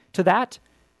contrary to that?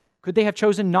 Could they have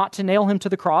chosen not to nail him to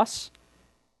the cross?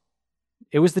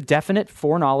 It was the definite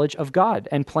foreknowledge of God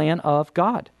and plan of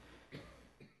God.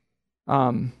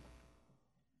 And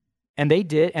they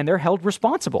did, and they're held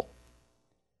responsible.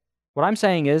 What I'm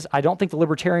saying is, I don't think the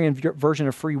libertarian version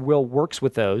of free will works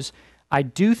with those. I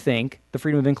do think the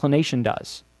freedom of inclination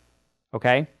does.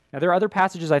 Okay? Now, there are other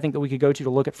passages I think that we could go to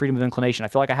look at freedom of inclination. I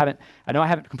feel like I know I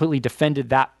haven't completely defended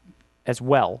that as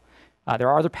well. There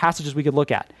are other passages we could look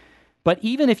at. But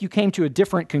even if you came to a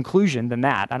different conclusion than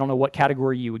that, I don't know what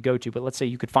category you would go to, but let's say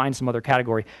you could find some other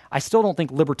category, I still don't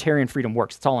think libertarian freedom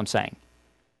works. That's all I'm saying.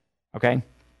 Okay?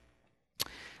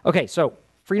 Okay, so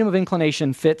freedom of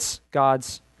inclination fits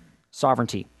God's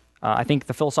sovereignty. I think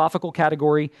the philosophical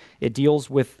category, it deals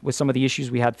with some of the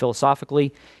issues we had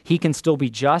philosophically. He can still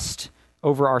be just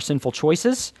over our sinful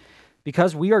choices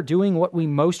because we are doing what we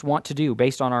most want to do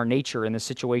based on our nature in the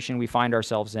situation we find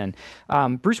ourselves in.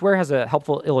 Bruce Ware has a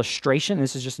helpful illustration.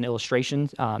 This is just an illustration.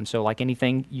 So like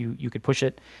anything, you could push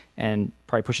it and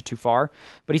probably push it too far.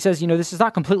 But he says, this is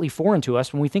not completely foreign to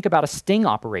us when we think about a sting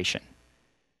operation.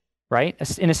 Right?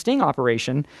 In a sting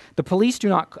operation, the police do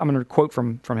not, I'm going to quote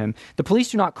from him, the police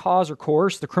do not cause or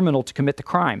coerce the criminal to commit the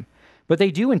crime, but they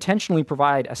do intentionally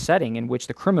provide a setting in which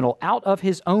the criminal, out of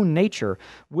his own nature,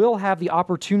 will have the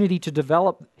opportunity to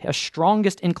develop a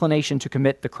strongest inclination to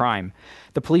commit the crime.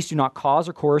 The police do not cause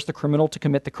or coerce the criminal to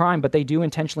commit the crime, but they do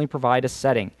intentionally provide a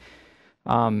setting.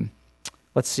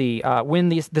 Let's see, when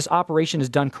this operation is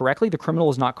done correctly, the criminal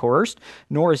is not coerced,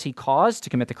 nor is he caused to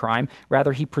commit the crime.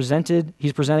 Rather, he's presented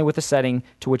with a setting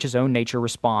to which his own nature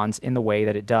responds in the way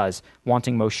that it does,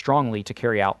 wanting most strongly to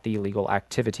carry out the illegal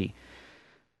activity.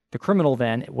 The criminal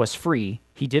then was free.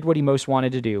 He did what he most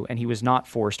wanted to do, and he was not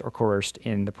forced or coerced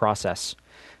in the process.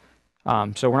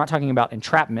 So we're not talking about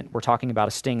entrapment. We're talking about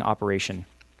a sting operation.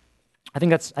 I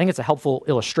think it's a helpful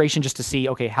illustration just to see,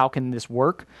 okay, how can this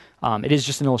work? It is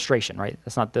just an illustration, right?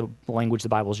 That's not the language the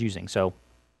Bible is using, so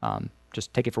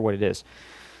just take it for what it is.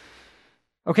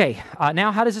 Okay,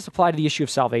 now how does this apply to the issue of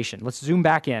salvation? Let's zoom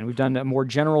back in. We've done a more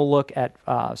general look at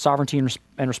sovereignty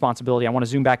and responsibility. I want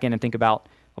to zoom back in and think about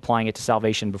applying it to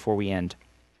salvation before we end.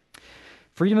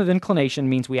 Freedom of inclination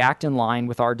means we act in line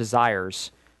with our desires,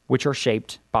 which are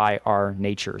shaped by our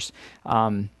natures.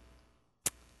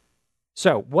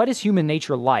 So, what is human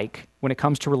nature like when it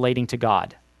comes to relating to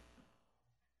God?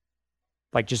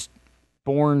 Like just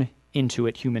born into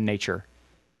it, human nature.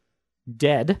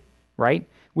 Dead, right?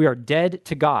 We are dead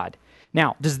to God.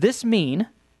 Now, does this mean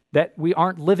that we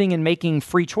aren't living and making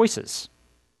free choices?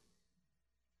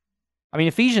 I mean,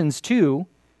 Ephesians 2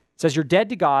 says you're dead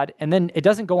to God, and then it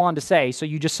doesn't go on to say, so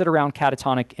you just sit around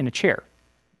catatonic in a chair.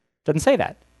 It doesn't say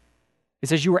that. It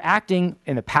says you were acting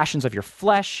in the passions of your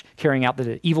flesh, carrying out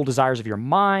the evil desires of your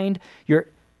mind. You're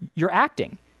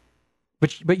acting.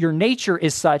 But your nature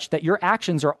is such that your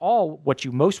actions are all what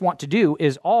you most want to do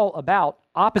is all about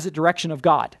opposite direction of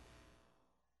God.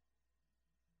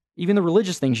 Even the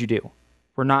religious things you do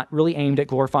were not really aimed at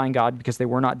glorifying God because they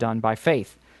were not done by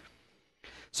faith.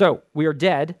 So we are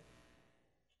dead.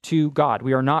 to God.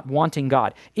 We are not wanting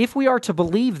God. If we are to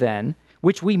believe then,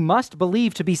 which we must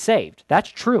believe to be saved, that's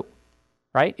true,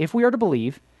 right? If we are to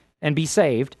believe and be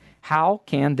saved, how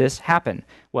can this happen?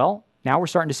 Well, now we're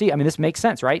starting to see, this makes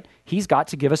sense, right? He's got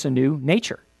to give us a new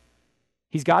nature.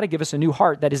 He's got to give us a new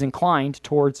heart that is inclined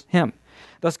towards him.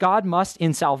 Thus, God must,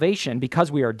 in salvation,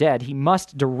 because we are dead, he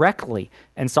must directly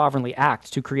and sovereignly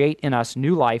act to create in us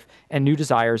new life and new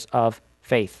desires of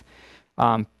faith.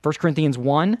 1 Corinthians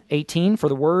 1:18, for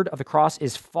the word of the cross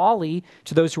is folly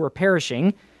to those who are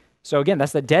perishing. So again,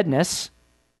 that's the deadness.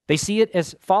 They see it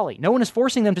as folly. No one is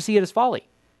forcing them to see it as folly.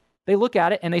 They look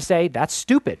at it and they say, that's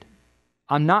stupid.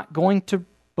 I'm not going to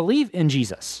believe in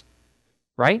Jesus,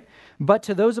 right? But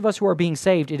to those of us who are being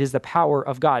saved, it is the power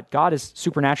of God. God is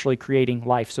supernaturally creating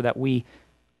life so that we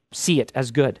see it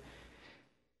as good.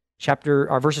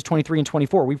 Verses 23 and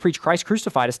 24, we preach Christ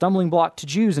crucified, a stumbling block to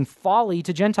Jews and folly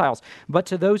to Gentiles. But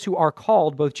to those who are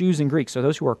called, both Jews and Greeks, so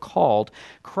those who are called,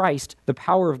 Christ, the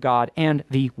power of God and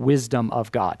the wisdom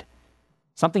of God.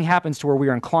 Something happens to where we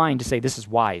are inclined to say this is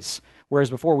wise, whereas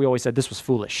before we always said this was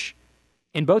foolish.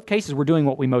 In both cases, we're doing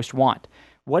what we most want.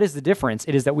 What is the difference?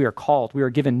 It is that we are called, we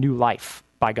are given new life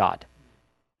by God.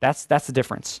 That's the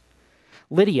difference.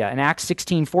 Lydia in Acts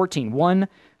 16:14, one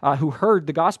who heard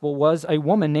the gospel was a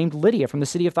woman named Lydia from the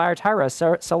city of Thyatira, a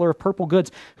seller of purple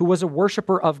goods, who was a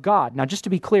worshiper of God. Now, just to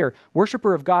be clear,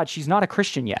 worshiper of God, she's not a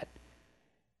Christian yet,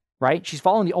 right? She's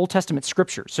following the Old Testament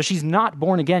scriptures, so she's not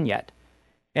born again yet.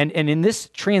 And in this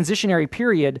transitionary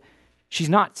period, she's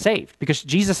not saved because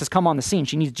Jesus has come on the scene.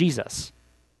 She needs Jesus.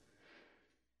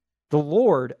 The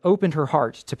Lord opened her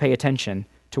heart to pay attention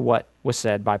to what was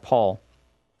said by Paul.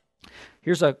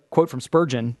 Here's a quote from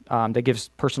Spurgeon that gives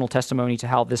personal testimony to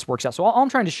how this works out. So all I'm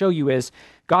trying to show you is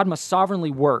God must sovereignly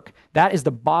work. That is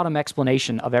the bottom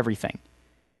explanation of everything.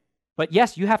 But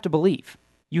yes, you have to believe.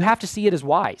 You have to see it as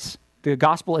wise. The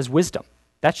gospel as wisdom.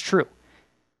 That's true.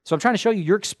 So I'm trying to show you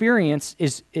your experience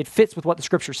it fits with what the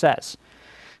scripture says.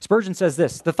 Spurgeon says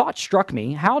this, the thought struck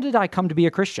me, how did I come to be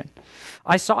a Christian?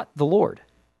 I sought the Lord.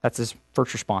 That's his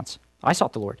first response. I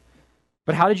sought the Lord.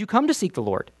 But how did you come to seek the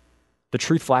Lord? The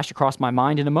truth flashed across my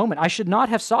mind in a moment. I should not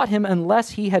have sought him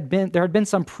unless there had been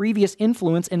some previous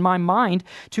influence in my mind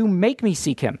to make me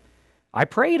seek him. I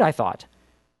prayed, I thought.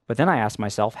 But then I asked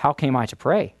myself, how came I to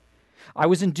pray? I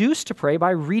was induced to pray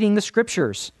by reading the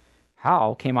scriptures.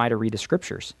 How came I to read the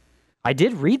scriptures? I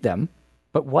did read them,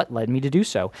 but what led me to do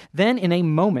so? Then in a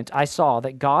moment I saw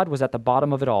that God was at the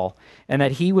bottom of it all, and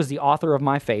that he was the author of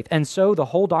my faith. And so the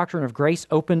whole doctrine of grace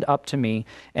opened up to me,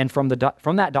 and from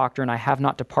that doctrine I have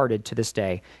not departed to this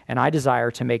day. And I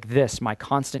desire to make this my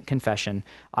constant confession.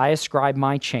 I ascribe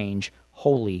my change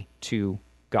wholly to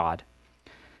God.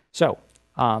 So,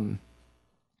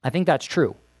 I think that's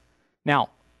true. Now,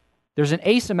 there's an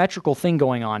asymmetrical thing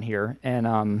going on here,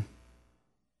 and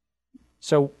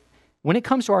so when it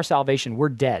comes to our salvation, we're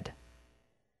dead.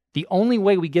 The only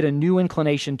way we get a new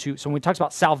inclination so when we talk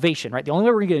about salvation, right? The only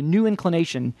way we're going to get a new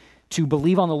inclination to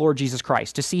believe on the Lord Jesus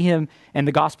Christ, to see him and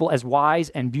the gospel as wise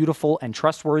and beautiful and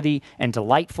trustworthy and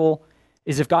delightful,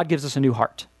 is if God gives us a new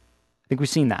heart. I think we've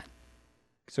seen that.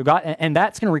 So God, and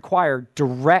that's going to require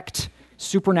direct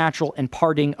supernatural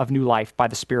imparting of new life by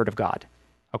the Spirit of God.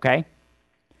 Okay?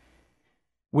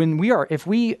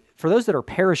 For those that are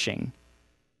perishing,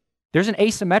 there's an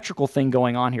asymmetrical thing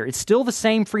going on here. It's still the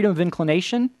same freedom of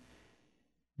inclination,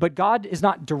 but God is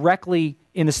not directly,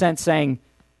 in the sense, saying,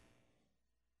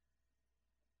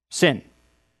 sin.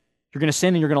 You're going to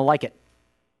sin and you're going to like it.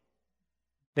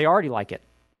 They already like it.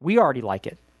 We already like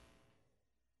it.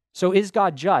 So is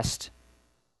God just?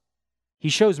 He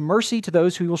shows mercy to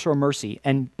those who will show mercy,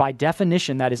 and by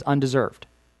definition, that is undeserved.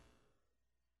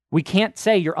 We can't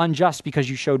say you're unjust because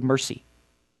you showed mercy.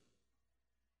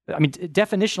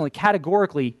 Definitionally,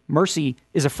 categorically, mercy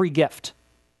is a free gift,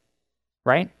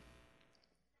 right?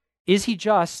 Is he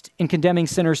just in condemning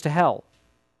sinners to hell?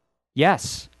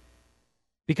 Yes,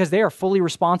 because they are fully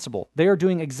responsible. They are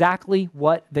doing exactly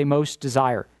what they most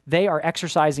desire. They are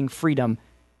exercising freedom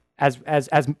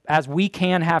as we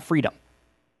can have freedom.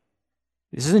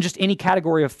 This isn't just any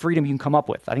category of freedom you can come up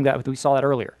with. I think that we saw that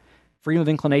earlier. Freedom of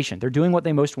inclination. They're doing what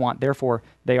they most want, therefore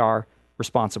they are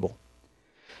responsible.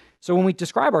 So when we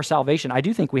describe our salvation, I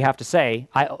do think we have to say,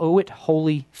 I owe it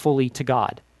wholly, fully to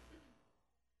God.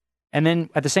 And then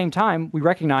at the same time, we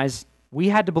recognize we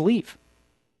had to believe.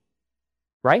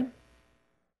 Right?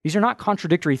 These are not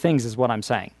contradictory things, is what I'm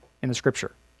saying in the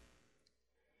scripture.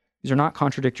 These are not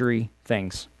contradictory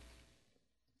things.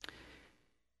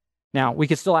 Now, we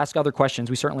could still ask other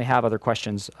questions. We certainly have other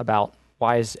questions about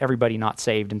why is everybody not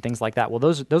saved and things like that. Well,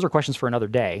 those are questions for another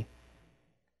day.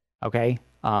 Okay?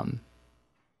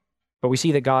 But we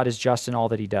see that God is just in all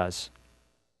that he does.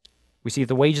 We see that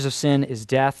the wages of sin is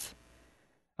death.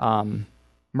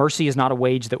 Mercy is not a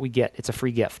wage that we get. It's a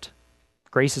free gift.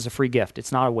 Grace is a free gift.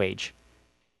 It's not a wage.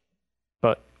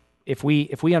 But if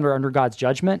we under God's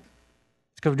judgment,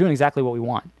 it's because we're doing exactly what we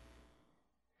want.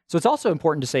 So it's also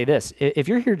important to say this. If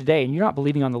you're here today and you're not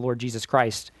believing on the Lord Jesus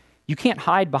Christ, you can't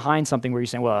hide behind something where you're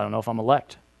saying, well, I don't know if I'm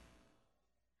elect.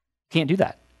 You can't do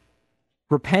that.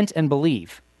 Repent and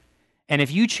believe. And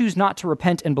if you choose not to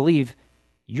repent and believe,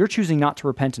 you're choosing not to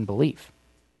repent and believe.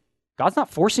 God's not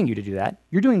forcing you to do that.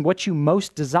 You're doing what you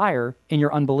most desire in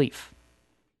your unbelief.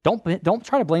 Don't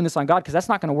try to blame this on God, because that's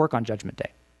not going to work on Judgment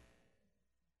Day.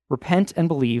 Repent and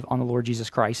believe on the Lord Jesus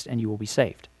Christ, and you will be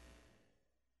saved.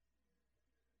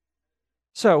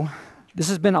 So this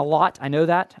has been a lot. I know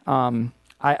that.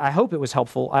 I hope it was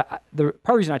helpful. The part of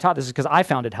the reason I taught this is because I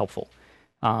found it helpful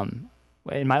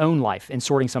in my own life in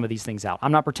sorting some of these things out.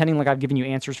 I'm not pretending like I've given you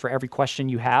answers for every question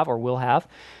you have or will have,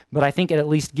 but I think it at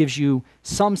least gives you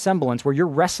some semblance where you're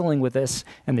wrestling with this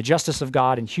and the justice of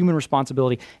God and human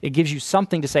responsibility. It gives you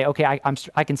something to say, okay,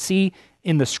 I can see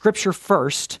in the Scripture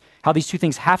first how these two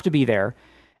things have to be there,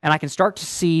 and I can start to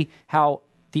see how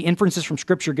the inferences from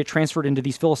Scripture get transferred into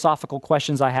these philosophical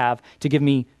questions I have to give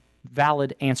me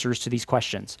valid answers to these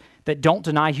questions that don't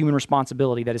deny human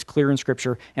responsibility that is clear in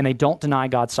Scripture, and they don't deny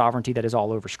God's sovereignty that is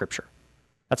all over Scripture.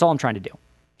 That's all I'm trying to do.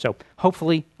 So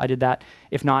hopefully I did that.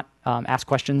 If not, ask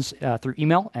questions through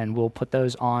email, and we'll put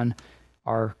those on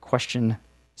our question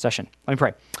session. Let me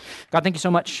pray. God, thank you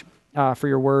so much for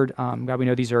your word. God, we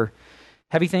know these are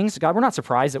heavy things. God, we're not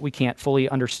surprised that we can't fully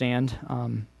understand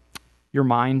your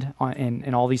mind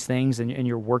and all these things and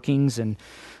your workings and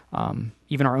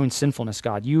even our own sinfulness,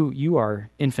 God. You are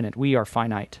infinite. We are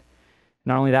finite.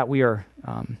 Not only that, we are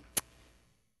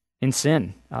in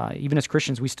sin. Even as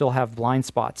Christians, we still have blind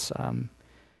spots.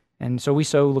 And so we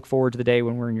look forward to the day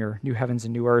when we're in your new heavens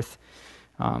and new earth,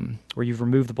 where you've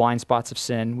removed the blind spots of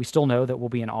sin. We still know that we'll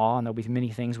be in awe, and there'll be many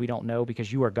things we don't know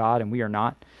because you are God and we are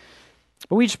not.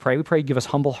 But we just pray. We pray, give us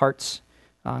humble hearts.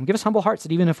 Give us humble hearts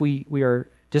that even if we are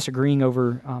disagreeing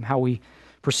over how we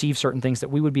perceive certain things, that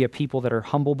we would be a people that are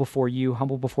humble before you,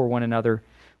 humble before one another,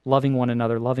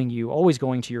 loving you, always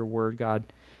going to your word, God.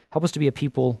 Help us to be a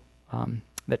people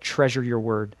that treasure your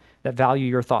word, that value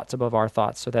your thoughts above our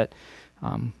thoughts, so that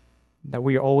that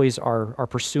we always are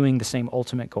pursuing the same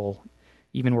ultimate goal,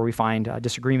 even where we find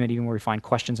disagreement, even where we find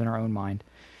questions in our own mind.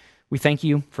 We thank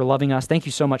you for loving us. Thank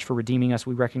you so much for redeeming us.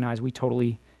 We recognize we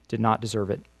totally did not deserve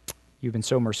it. You've been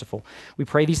so merciful. We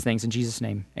pray these things in Jesus'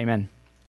 name. Amen.